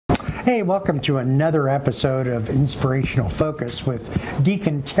Hey, welcome to another episode of Inspirational Focus with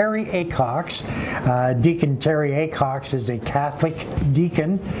Deacon Terry Acox. Deacon Terry Acox is a Catholic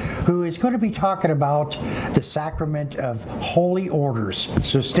deacon who is going to be talking about the Sacrament of Holy Orders.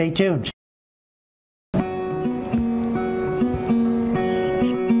 So stay tuned.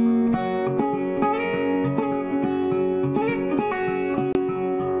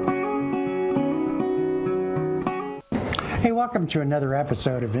 Hey, welcome to another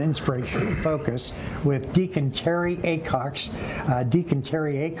episode of Inspirational Focus with Deacon Terry Acox. Deacon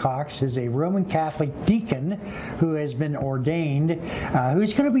Terry Acox is a Roman Catholic deacon who has been ordained,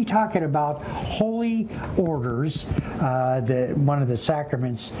 who's going to be talking about holy orders, one of the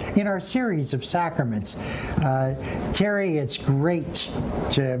sacraments in our series of sacraments. Terry, it's great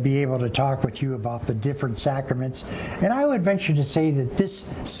to be able to talk with you about the different sacraments, and I would venture to say that this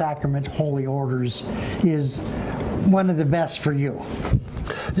sacrament, Holy Orders, is one of the best for you.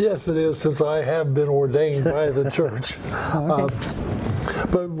 Yes, it is, since I have been ordained by the church.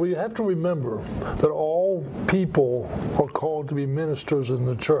 But we have to remember that all people are called to be ministers in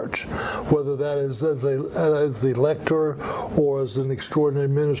the church, whether that is as the lector or as an extraordinary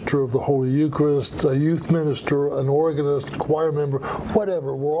minister of the Holy Eucharist, a youth minister, an organist, choir member,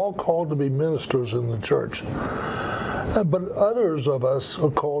 whatever. We're all called to be ministers in the church. But others of us are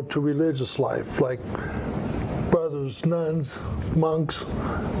called to religious life, like brothers, nuns, monks.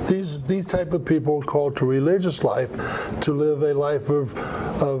 These type of people are called to religious life, to live a life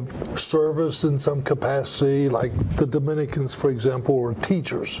of service in some capacity, like the Dominicans, for example, were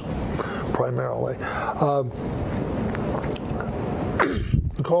teachers primarily.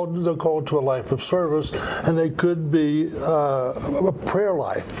 They're called to a life of service, and they could be a prayer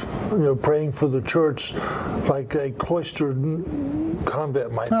life, praying for the church, like a cloistered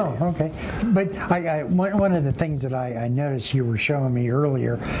convent might be. Oh, okay. But one of the things that I noticed you were showing me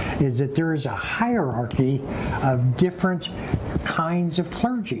earlier is that there is a hierarchy of different kinds of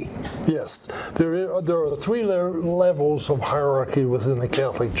clergy. Yes, there are three levels of hierarchy within the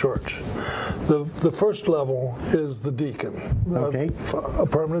Catholic Church. The first level is the deacon. Okay.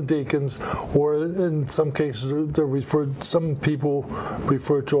 Permanent deacons, or in some cases, some people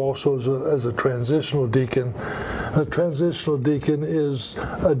refer to also as a transitional deacon. A transitional deacon is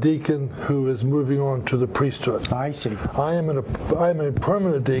a deacon who is moving on to the priesthood. I see. I am a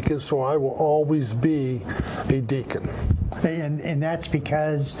permanent deacon, so I will always be a deacon. And that's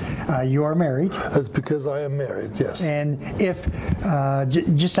because you are married? That's because I am married, yes. And if,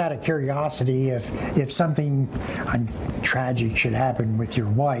 just out of curiosity, if something tragic should happen with your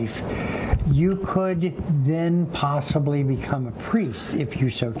wife, you could then possibly become a priest if you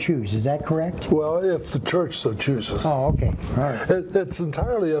so choose. Is that correct? Well, if the church so chooses. Oh, okay. All right. It's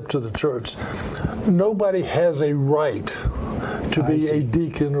entirely up to the church. Nobody has a right to be a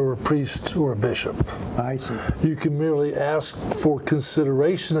deacon or a priest or a bishop. I see. You can merely ask for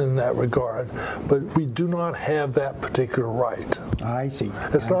consideration in that regard, but we do not have that particular right. I see.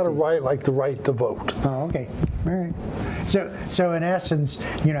 It's not a right like the right to vote. Oh, okay. All right. So in essence,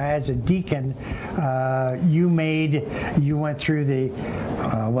 as a deacon, you went through the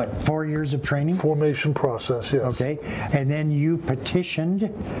 4 years of training? Formation process, yes. Okay. And then you petitioned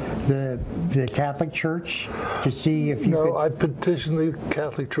the Catholic Church to see if you could... No, I petitioned the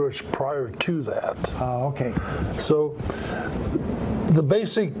Catholic Church prior to that. Oh, okay. So the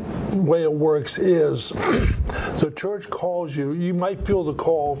basic way it works is the church calls you. You might feel the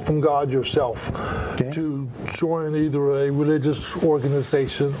call from God yourself to join either a religious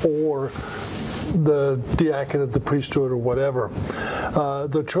organization or the diaconate, the priesthood, or whatever.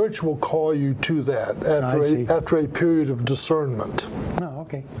 The church will call you to that after a period of discernment. Oh,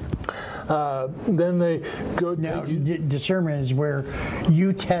 okay. Then they go. Now, discernment is where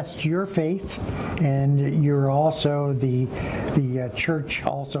you test your faith, and you're also the church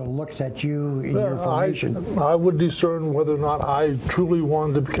also looks at you in your formation. I would discern whether or not I truly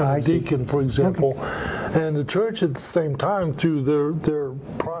wanted to become a deacon, for example, and the church at the same time, through their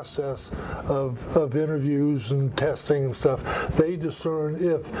process of interviews and testing and stuff, they discern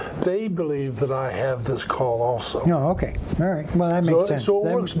if they believe that I have this call also. Oh, okay. All right. Well, that makes sense. So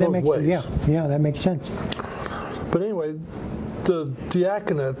it works both ways. Yeah, that makes sense. But anyway, the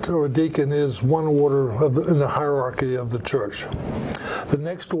diaconate or deacon is one order in the hierarchy of the church. The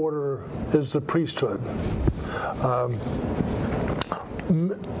next order is the priesthood.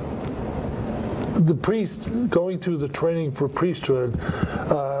 The priest going through the training for priesthood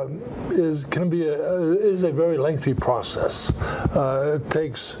is a very lengthy process. It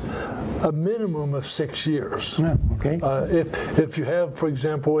takes a minimum of 6 years. Yeah, okay. If you have, for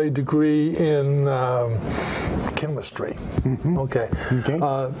example, a degree in chemistry. Okay.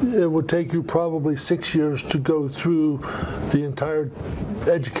 It would take you probably 6 years to go through the entire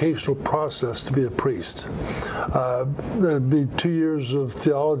educational process to be a priest. There'd be 2 years of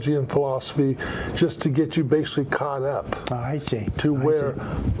theology and philosophy just to get you basically caught up. I see. To where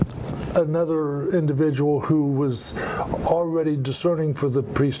another individual who was already discerning for the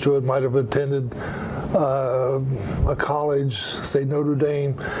priesthood might have attended a college, say Notre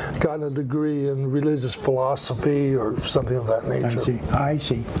Dame, gotten a degree in religious philosophy or something of that nature. I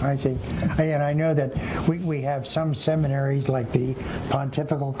see. And I know that we have some seminaries like the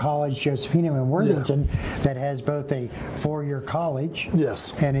Pontifical College Josephinum in Worthington that has both a 4-year college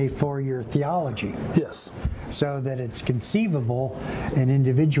and a 4-year theology. Yes. So that it's conceivable an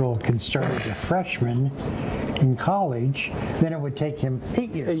individual can start as a freshman in college, then it would take him 8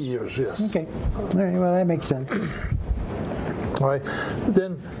 years. 8 years, yes. Okay. All right, well, that makes sense. All right.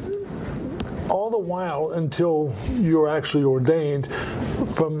 Then, all the while until you're actually ordained,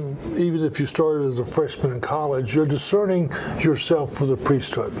 from even if you started as a freshman in college, you're discerning yourself for the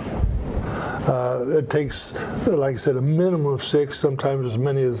priesthood. It takes, like I said, a minimum of 6, sometimes as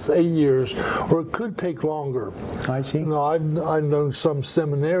many as 8 years, or it could take longer. I see. Now, I've known some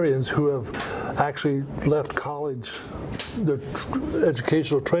seminarians who have actually left college, their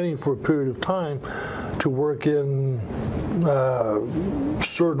educational training for a period of time, to work in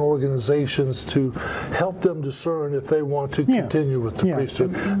certain organizations to help them discern if they want to continue with the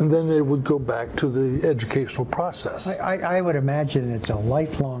priesthood, and then they would go back to the educational process. I would imagine it's a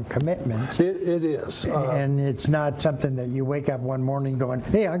lifelong commitment. It is. And it's not something that you wake up one morning going,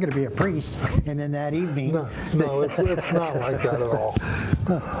 hey, I'm going to be a priest, and then that evening... No, it's not like that at all.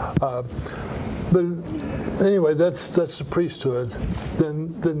 But anyway, that's the priesthood.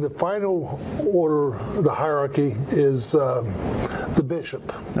 Then the final order, the hierarchy, is the bishop.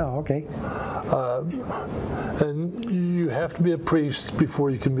 Oh, okay. And you have to be a priest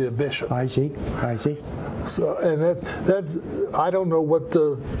before you can be a bishop. I see. So, and that's I don't know what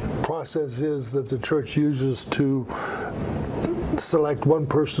the process is that the church uses to select one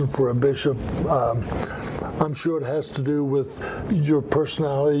person for a bishop. I'm sure it has to do with your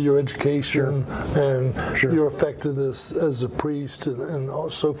personality, your education, and your effectiveness as a priest, and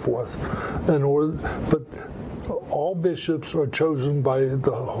so forth. But all bishops are chosen by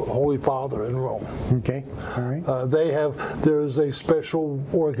the Holy Father in Rome. Okay, all right. There is a special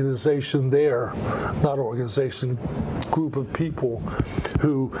organization there, group of people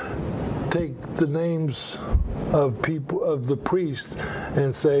who take the names of the priest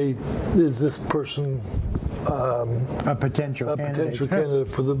and say, is this person a potential candidate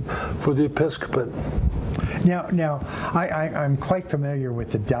for the episcopate? Now, I'm quite familiar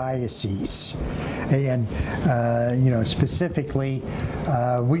with the diocese, and specifically,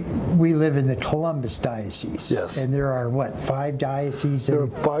 we live in the Columbus Diocese. Yes. And there are 5 dioceses? There are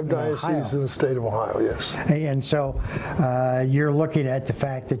 5 dioceses in the state of Ohio. Yes. And so, you're looking at the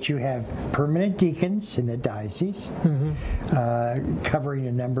fact that you have permanent deacons in the diocese, covering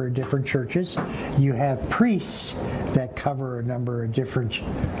a number of different churches. You have priests that cover a number of different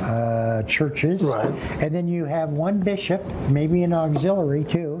churches. Right. And then you have one bishop, maybe an auxiliary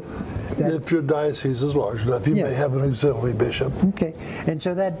too. If your diocese is large enough, you may have an auxiliary bishop. Okay, and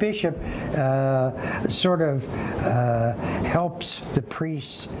so that bishop sort of helps the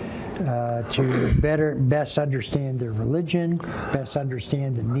priests to best understand their religion, best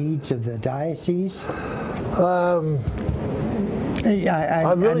understand the needs of the diocese. I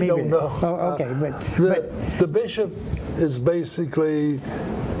really don't know. Oh, okay, but the bishop is basically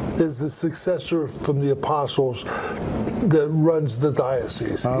the successor from the apostles that runs the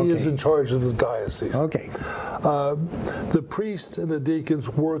diocese. Okay. He is in charge of the diocese. Okay. The priest and the deacons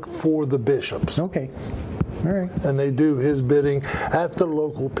work for the bishops. Okay. All right. And they do his bidding at the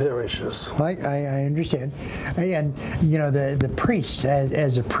local parishes. I understand. And, the priest,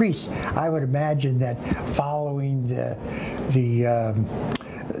 as a priest, I would imagine that following the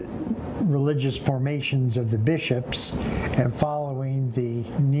religious formations of the bishops and following the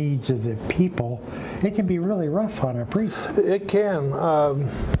needs of the people, it can be really rough on a priest. It can.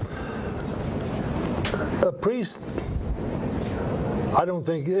 A priest, I don't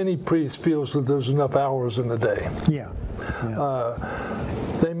think any priest feels that there's enough hours in the day. Yeah.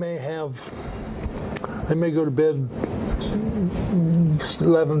 They may go to bed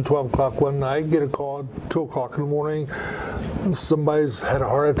 11, 12 o'clock one night, get a call at 2 o'clock in the morning. Somebody's had a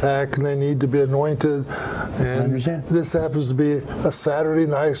heart attack and they need to be anointed. And this happens to be a Saturday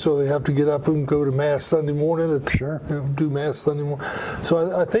night, so they have to get up and go to Mass Sunday morning. Sure. Do Mass Sunday morning.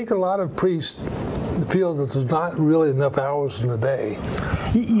 So I think a lot of priests feel that there's not really enough hours in the day.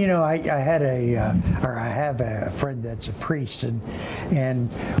 You know, I have a friend that's a priest, and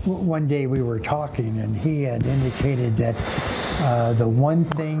one day we were talking, and he had indicated that the one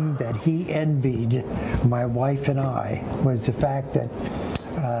thing that he envied my wife and I was the fact that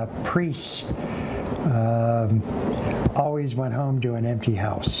priests always went home to an empty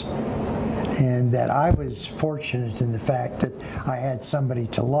house. And that I was fortunate in the fact that I had somebody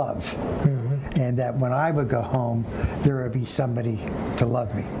to love. Mm-hmm. And that when I would go home, there would be somebody to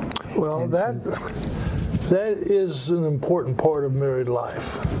love me. Well, that is an important part of married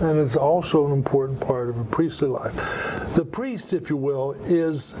life, and it's also an important part of a priestly life. The priest, if you will,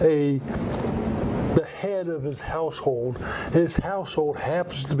 is the head of his household. His household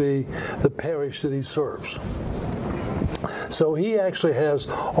happens to be the parish that he serves. So he actually has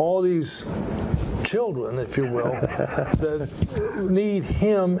all these children, if you will, that need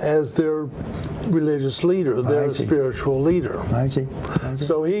him as their religious leader, their spiritual leader. I see.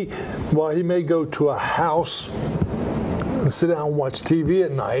 So while he may go to a house and sit down and watch TV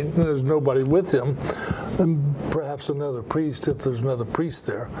at night, and there's nobody with him, and perhaps another priest if there's another priest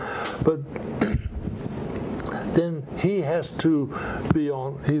there, but then he has to be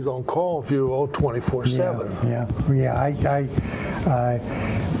he's on call, if you will, 24/7. Yeah.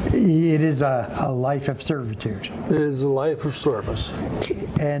 It is a life of servitude. It is a life of service.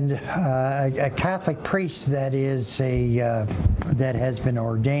 And a Catholic priest that is that has been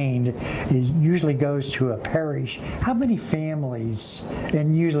ordained usually goes to a parish. How many families?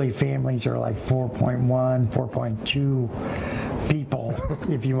 And usually families are like 4.1, 4.2 people,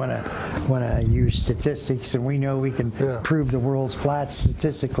 if you want to use statistics, and we know we can prove the world's flat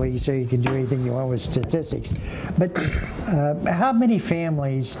statistically, so you can do anything you want with statistics. But how many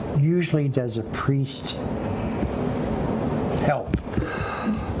families usually does a priest help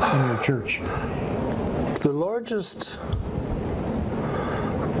in your church? The largest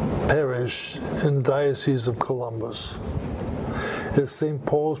parish in the Diocese of Columbus is St.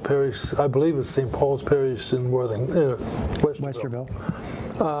 Paul's Parish. I believe it's St. Paul's Parish in Westerville.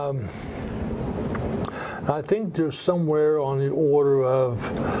 I think there's somewhere on the order of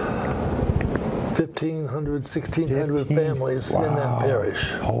 1,500, 1,600 families in that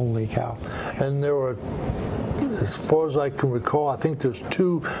parish. Holy cow. And there are, as far as I can recall, I think there's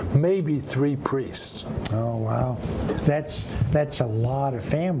 2, maybe 3 priests. Oh, wow. That's a lot of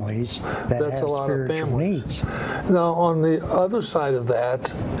families that have spiritual needs. Now, on the other side of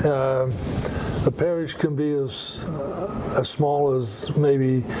that, the parish can be as small as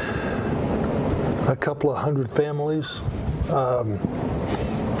maybe a couple of hundred families.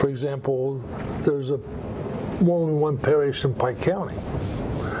 For example, there's only one parish in Pike County.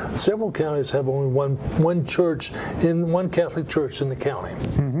 Several counties have only one church, one Catholic church in the county,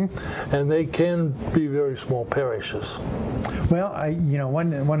 and they can be very small parishes. Well,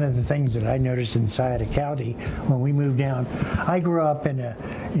 one of the things that I noticed in Scioto County when we moved down, I grew up in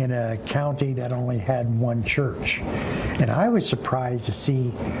a county that only had one church, and I was surprised to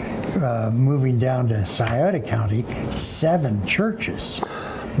see moving down to Scioto County 7 churches.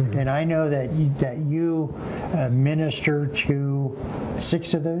 And I know that you minister to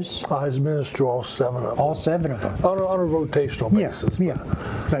 6 of those? I minister all 7 of them. All 7 of them? On a rotational basis. Yeah.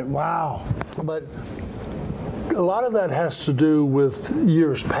 But wow. But a lot of that has to do with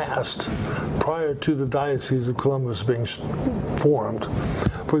years past, prior to the Diocese of Columbus being formed.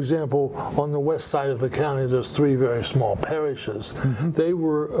 For example, on the west side of the county, there's 3 very small parishes. They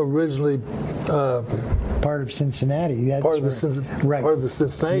were originally part of Cincinnati. Part of the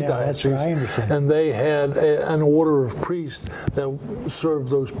Cincinnati Diocese. That's what I understand. And they had an order of priests that served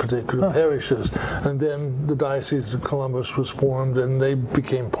those particular parishes. And then the Diocese of Columbus was formed, and they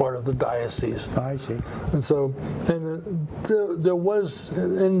became part of the diocese. I see. And so, there was,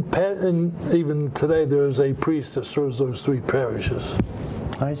 and even today, there's a priest that serves those 3 parishes.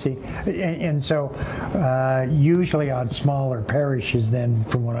 I see. And so usually on smaller parishes then,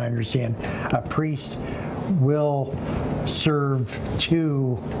 from what I understand, a priest will serve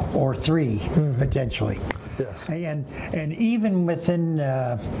 2 or 3 potentially. Yes. And even within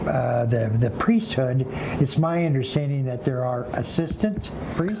the priesthood, it's my understanding that there are assistant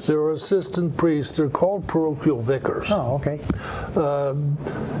priests? There are assistant priests. They're called parochial vicars. Oh, okay.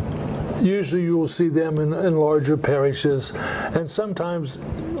 Usually you will see them in larger parishes, and sometimes,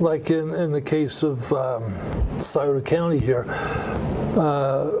 like in the case of Scioto County here,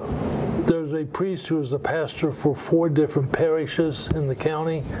 there's a priest who is a pastor for 4 different parishes in the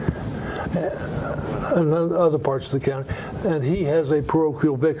county, and other parts of the county, and he has a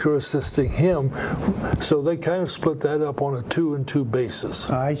parochial vicar assisting him. So they kind of split that up on a 2-and-2 basis.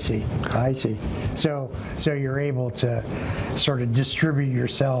 I see. So you're able to sort of distribute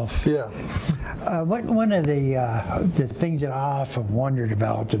yourself. Yeah. One of the things that I often wondered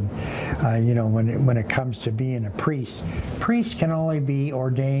about, and when it comes to being a priest, priests can only be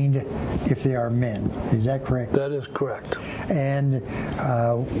ordained if they are men. Is that correct? That is correct. And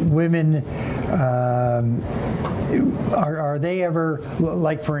women, are they ever,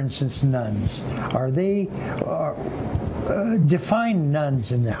 like for instance, nuns? Are they? Define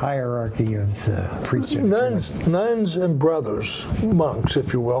nuns in the hierarchy of the priesthood. Nuns and brothers, monks,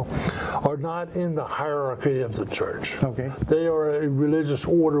 if you will, are not in the hierarchy of the church. Okay. They are a religious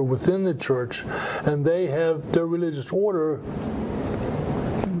order within the church, and they have their religious order,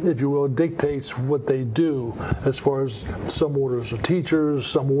 if you will, dictates what they do, as far as some orders are teachers,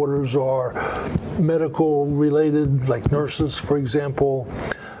 some orders are medical related, like nurses, for example.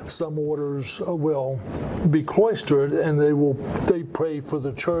 Some orders will be cloistered, and they pray for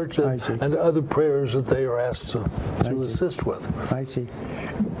the church and other prayers that they are asked to assist with. I see.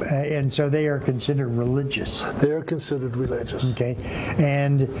 And so they are considered religious. They are considered religious. Okay.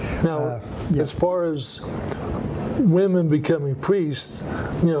 And now, as far as women becoming priests,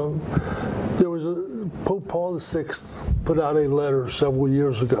 there was Pope Paul VI put out a letter several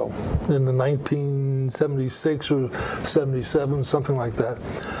years ago, in the 1976 or 77, something like that,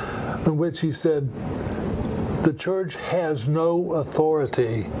 in which he said, the church has no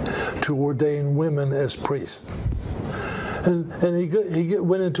authority to ordain women as priests. And he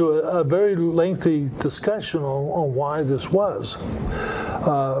went into a very lengthy discussion on why this was.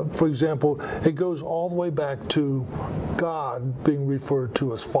 For example, it goes all the way back to God being referred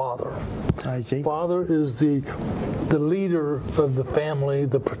to as Father. I see. Father is the leader of the family,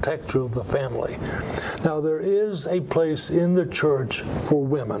 the protector of the family. Now, there is a place in the church for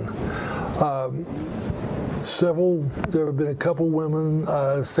women. There have been a couple women,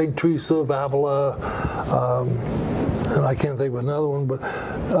 St. Teresa of Avila, and I can't think of another one, but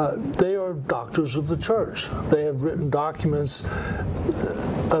they are doctors of the church. They have written documents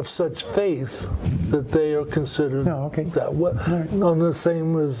of such faith that they are considered that way. Right. On the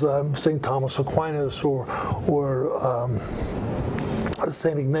same as St. Thomas Aquinas or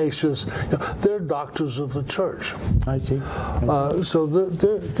St. Ignatius. They're doctors of the church. I see. So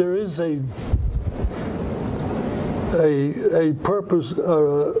there is a purpose,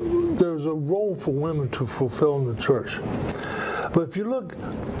 there's a role for women to fulfill in the church. But if you look,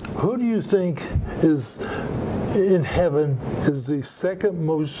 who do you think is in heaven is the second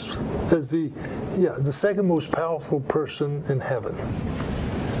most powerful person in heaven?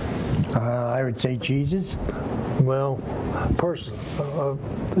 I would say Jesus. Well, person, a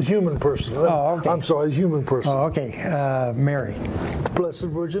human person. Oh, okay. I'm sorry, a human person. Oh, okay. Mary. The Blessed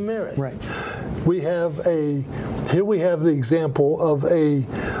Virgin Mary. Right. Here we have the example of a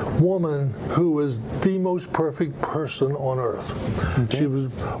woman who is the most perfect person on earth. Okay. She was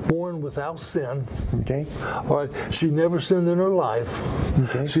born without sin. Okay. All right. She never sinned in her life.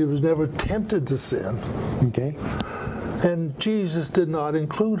 Okay. She was never tempted to sin. Okay. And Jesus did not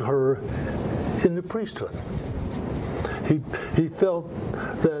include her in the priesthood. He felt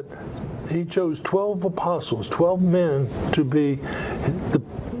that he chose 12 apostles, 12 men to be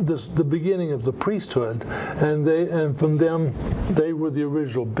the beginning of the priesthood, and from them they were the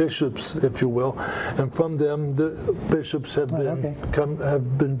original bishops, if you will, and from them the bishops have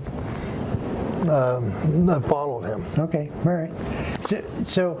followed him. Okay, all right.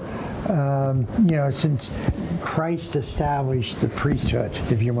 So since Christ established the priesthood,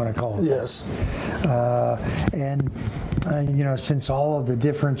 if you want to call it yes, since all of the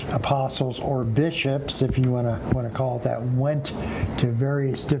different apostles or bishops, if you want to call it that, went to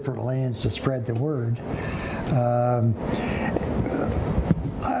various different lands to spread the word,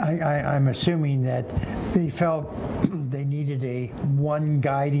 I'm assuming that they felt they needed a one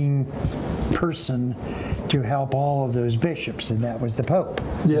guiding person to help all of those bishops, and that was the Pope.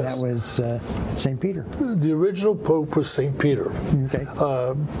 Yes. And that was St. Peter. The original Pope was St. Peter. Okay.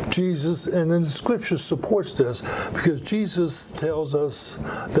 Jesus, and then the Scripture supports this, because Jesus tells us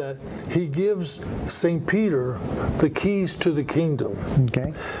that he gives St. Peter the keys to the kingdom.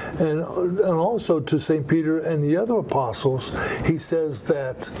 Okay. And also to St. Peter and the other apostles, he says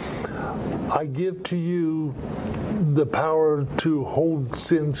that I give to you the power to hold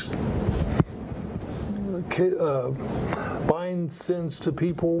sins, bind sins to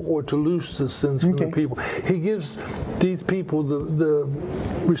people, or to loose the sins from the people. He gives these people the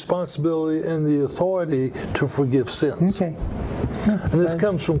responsibility and the authority to forgive sins. Okay. And this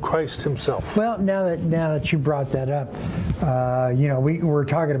comes from Christ himself. Well, now that you brought that up, we're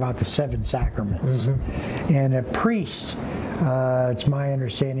talking about the 7 sacraments, and a priest, it's my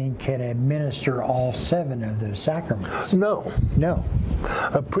understanding, can administer all 7 of those sacraments. No.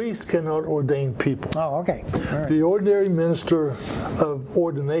 A priest cannot ordain people. Oh, okay. All right. The ordinary minister of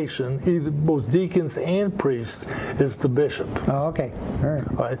ordination, either both deacons and priests, is the bishop. Oh, okay. All right.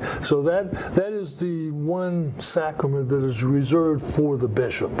 All right. So that is the one sacrament that is reserved for the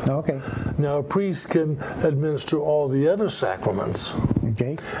bishop. Okay. Now, a priest can administer all the other sacraments.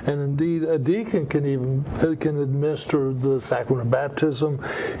 Okay. And indeed, a deacon can administer the sacrament of baptism.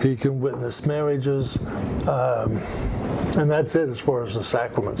 He can witness marriages, and that's it as far as the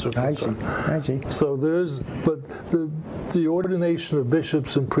sacraments are concerned. I see. So but the ordination of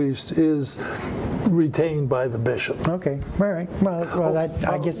bishops and priests is retained by the bishop. Okay. All right. Well,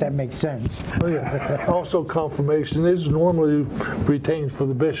 I guess that makes sense. Oh, yeah. Also, confirmation is normally retained for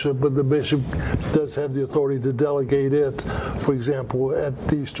the bishop, but the bishop does have the authority to delegate it. For example, at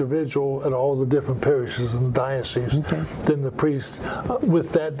the Easter Vigil, at all the different parishes in the diocese, then the priest,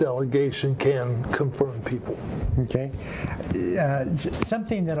 with that delegation, can confirm people. Okay.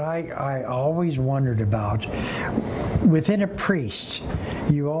 Something that I always wondered about, within a priest,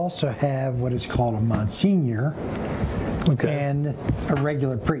 you also have what is called a Monsignor and a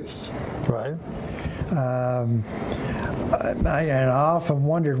regular priest. Right. I often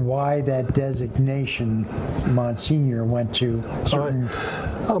wondered why that designation, Monsignor, went to certain...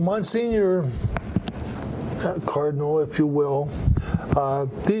 Monsignor, Cardinal, if you will,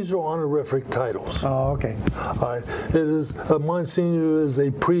 these are honorific titles. Oh, okay. It is Monsignor is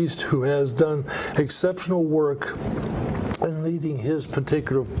a priest who has done exceptional work in leading his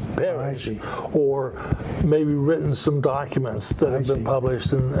particular parish, or maybe written some documents that have been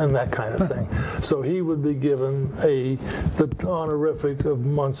published and that kind of thing. So he would be given the honorific of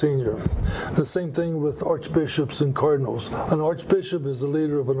Monsignor. The same thing with archbishops and cardinals. An archbishop is the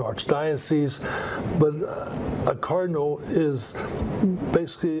leader of an archdiocese, but a cardinal is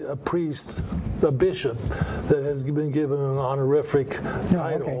basically a priest, a bishop, that has been given an honorific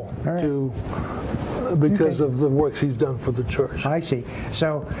title because of the works he's done for the church. I see.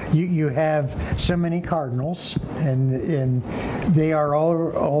 So you have so many cardinals, and they are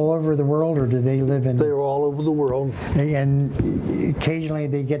all over the world, or do they live in? They are all over the world. And occasionally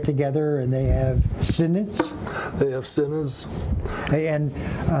they get together and they have synods. They have synods. And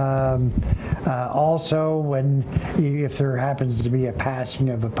also, if there happens to be a passing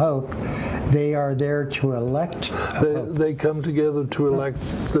of a pope, they are there to elect a pope. They come together to elect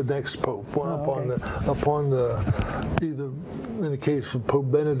the next pope upon either in the case of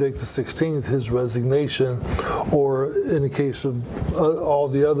Pope Benedict XVI, his resignation, or in the case of all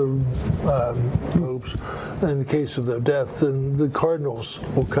the other popes, in the case of their death, then the cardinals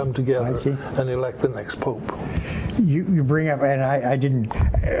will come together and elect the next pope. You bring up, and I didn't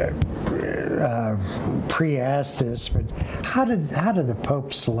pre-ask this, but how do the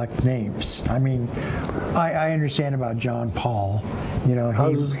popes select names? I mean, I understand about John Paul.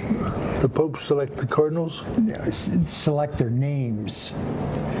 How does the Pope select the cardinals? Select their names,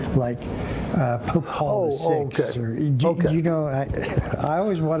 like Pope Paul VI. I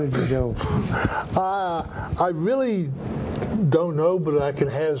always wanted to know. I really don't know, but I can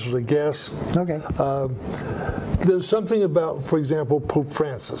hazard a guess. Okay. There's something about, for example, Pope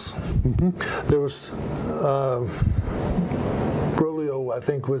Francis. There was I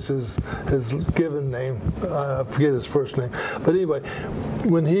think was his given name. I forget his first name. But anyway,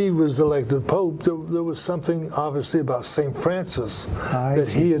 when he was elected Pope, there was something obviously about St. Francis that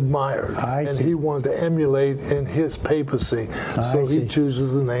he admired. And he wanted to emulate in his papacy. So he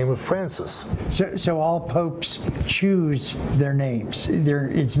chooses the name of Francis. So all popes choose their names.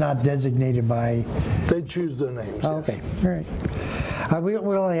 It's not designated by... They choose their names, yes. Okay, all right. We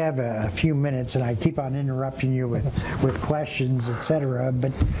only have a few minutes, and I keep on interrupting you with questions, etc.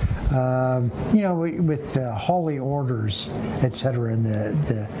 But with the holy orders, etc., and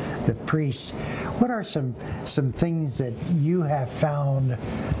the priests, what are some things that you have found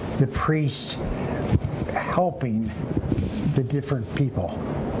the priests helping the different people?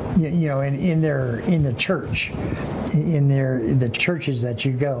 In the church, in the churches that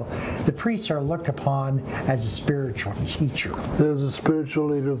you go, the priests are looked upon as a spiritual teacher. There's a spiritual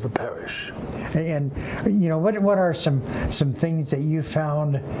leader of the parish. And what are some things that you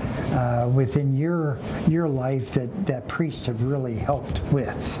found within your life that priests have really helped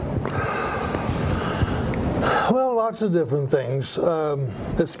with? Well, lots of different things,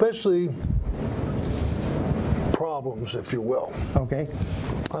 especially problems, if you will. Okay.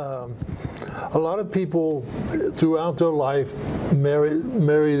 A lot of people throughout their life,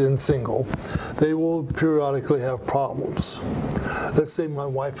 married and single, they will periodically have problems. Let's say my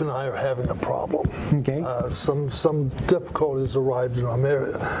wife and I are having a problem. Okay. Some difficulties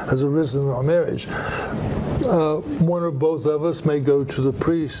has arisen in our marriage. One or both of us may go to the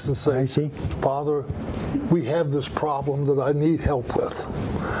priest and say, Father, we have this problem that I need help with.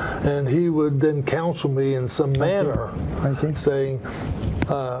 And he would then counsel me in some manner, saying,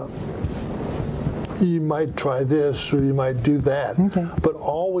 you might try this or you might do that, but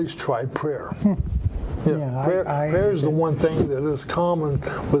always try prayer. Prayer is the one thing that is common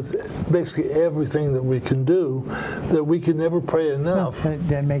with basically everything that we can do, that we can never pray enough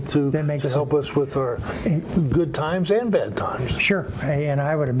to help us with our good times and bad times. Sure, and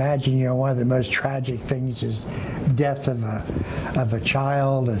I would imagine, one of the most tragic things is death of a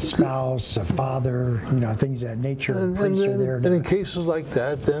child, a spouse, a father, things of that nature. And in cases like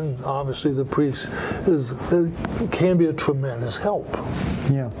that, then obviously the priest can be a tremendous help.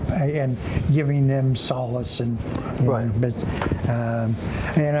 Yeah, and giving them solace and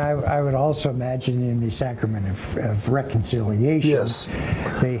I would also imagine in the sacrament of reconciliation,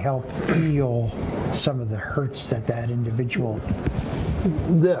 they help heal some of the hurts that individual.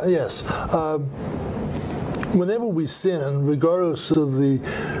 Yes. Whenever we sin, regardless of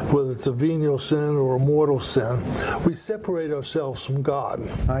whether it's a venial sin or a mortal sin, we separate ourselves from God.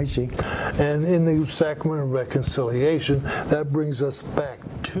 I see. And in the sacrament of reconciliation, that brings us back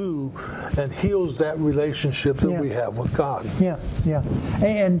to and heals that relationship that we have with God. Yeah.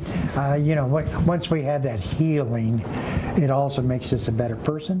 And once we have that healing, it also makes us a better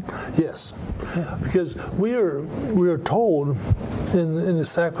person. Yes. Yeah. Because we are told in the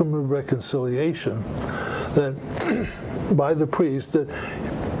sacrament of reconciliation that by the priest, that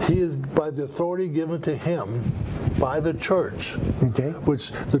he is by the authority given to him by the church,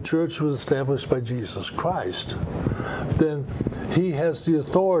 which the church was established by Jesus Christ, then he has the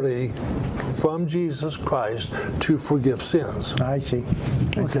authority from Jesus Christ to forgive sins. I see.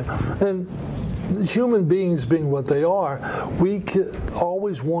 Okay. And human beings being what they are, we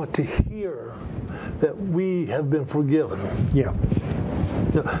always want to hear that we have been forgiven. Yeah.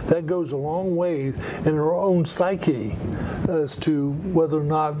 That goes a long way in our own psyche as to whether or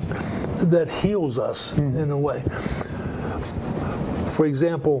not that heals us in a way. For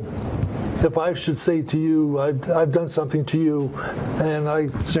example, if I should say to you, I've done something to you, and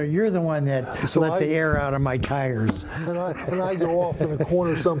So you're the one that let the air out of my tires. And I go off in a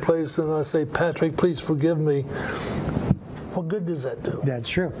corner someplace and I say, Patrick, please forgive me. What good does that do? That's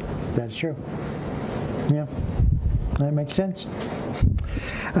true. Yeah, that makes sense.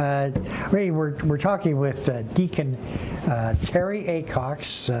 We're talking with Deacon Terry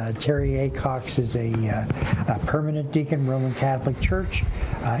Acox. Terry Acox is a permanent deacon, Roman Catholic Church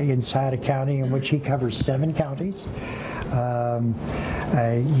in Scioto County, in which he covers 7 counties.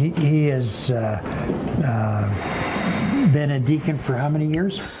 He has been a deacon for how many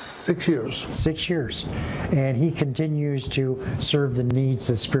years? 6 years. 6 years. And he continues to serve the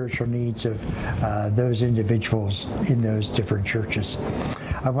spiritual needs of those individuals in those different churches.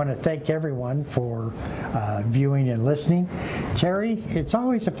 I want to thank everyone for viewing and listening. Terry, it's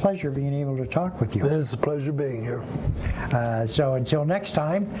always a pleasure being able to talk with you. It is a pleasure being here. So until next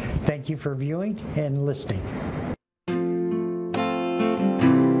time, thank you for viewing and listening.